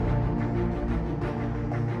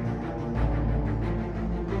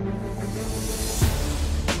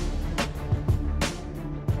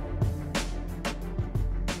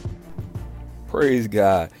Praise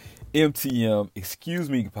God. MTM, Excuse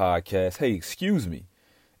Me podcast. Hey, excuse me.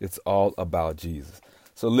 It's all about Jesus.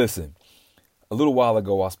 So listen, a little while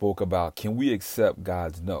ago I spoke about, can we accept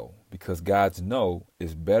God's no? Because God's no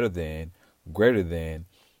is better than, greater than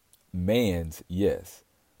man's yes.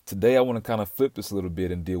 Today I want to kind of flip this a little bit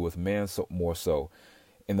and deal with man more so.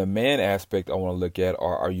 In the man aspect, I want to look at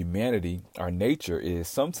our humanity, our nature is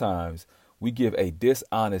sometimes we give a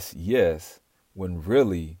dishonest yes when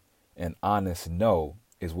really an honest no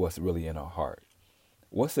is what's really in our heart.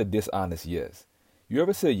 What's a dishonest yes? You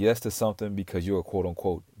ever say yes to something because you're a quote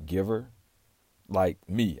unquote giver? Like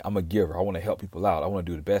me, I'm a giver. I want to help people out. I want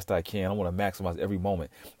to do the best I can. I want to maximize every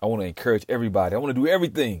moment. I want to encourage everybody. I want to do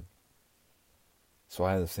everything. So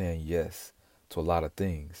I end up saying yes to a lot of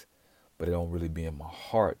things, but it don't really be in my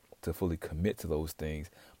heart to fully commit to those things.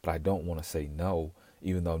 But I don't want to say no,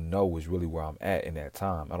 even though no is really where I'm at in that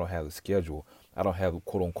time. I don't have the schedule. I don't have,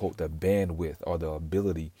 quote unquote, the bandwidth or the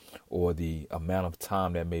ability or the amount of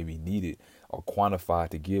time that may be needed or quantified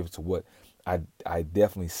to give to what I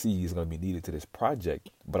definitely see is going to be needed to this project.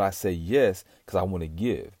 But I say yes because I want to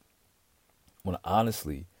give. When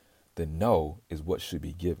honestly, the no is what should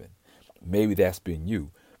be given. Maybe that's been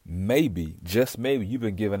you. Maybe, just maybe, you've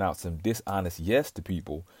been giving out some dishonest yes to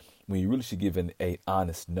people when you really should give an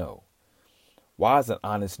honest no. Why is an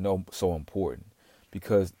honest no so important?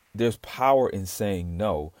 Because there's power in saying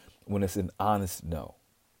no when it's an honest no.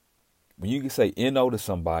 When you can say no to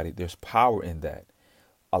somebody, there's power in that.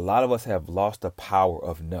 A lot of us have lost the power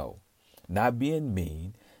of no. Not being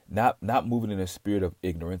mean, not moving in a spirit of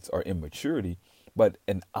ignorance or immaturity, but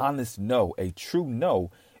an honest no, a true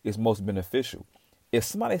no is most beneficial. If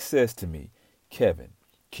somebody says to me, Kevin,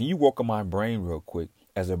 can you work on my brain real quick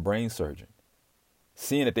as a brain surgeon?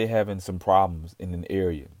 Seeing that they're having some problems in an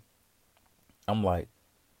area, I'm like,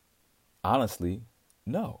 honestly,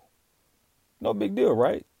 no. No big deal,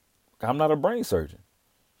 right? I'm not a brain surgeon.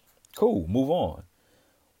 Cool, move on.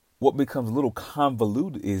 What becomes a little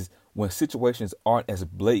convoluted is when situations aren't as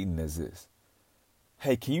blatant as this.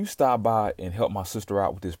 Hey, can you stop by and help my sister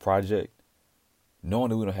out with this project? Knowing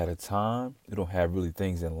that we don't have the time, we don't have really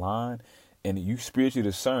things in line, and you spiritually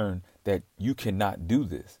discern that you cannot do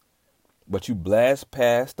this. But you blast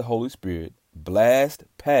past the Holy Spirit,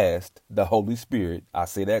 I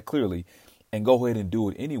say that clearly, and go ahead and do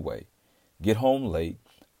it anyway. Get home late,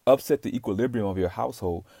 upset the equilibrium of your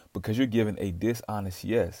household because you're giving a dishonest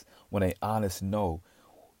yes when an honest no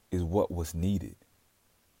is what was needed.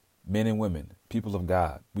 Men and women, people of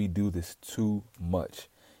God, we do this too much.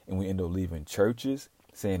 And we end up leaving churches,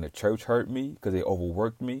 saying the church hurt me because they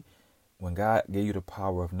overworked me, when God gave you the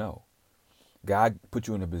power of no. God put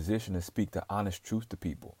you in a position to speak the honest truth to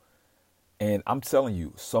people. And I'm telling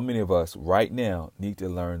you, so many of us right now need to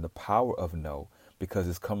learn the power of no because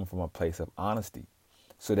it's coming from a place of honesty.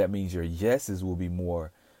 So that means your yeses will be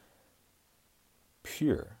more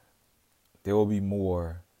pure. They will be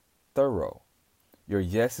more thorough. Your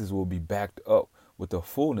yeses will be backed up with the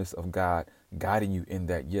fullness of God guiding you in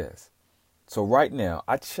that yes. So right now,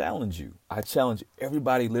 I challenge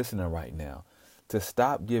everybody listening right now to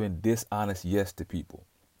stop giving dishonest yes to people.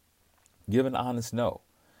 Give an honest no.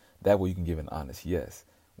 That way you can give an honest yes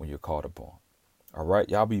when you're called upon. All right,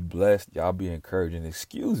 y'all be blessed. Y'all be encouraged. And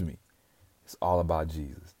excuse me, it's all about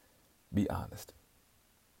Jesus. Be honest.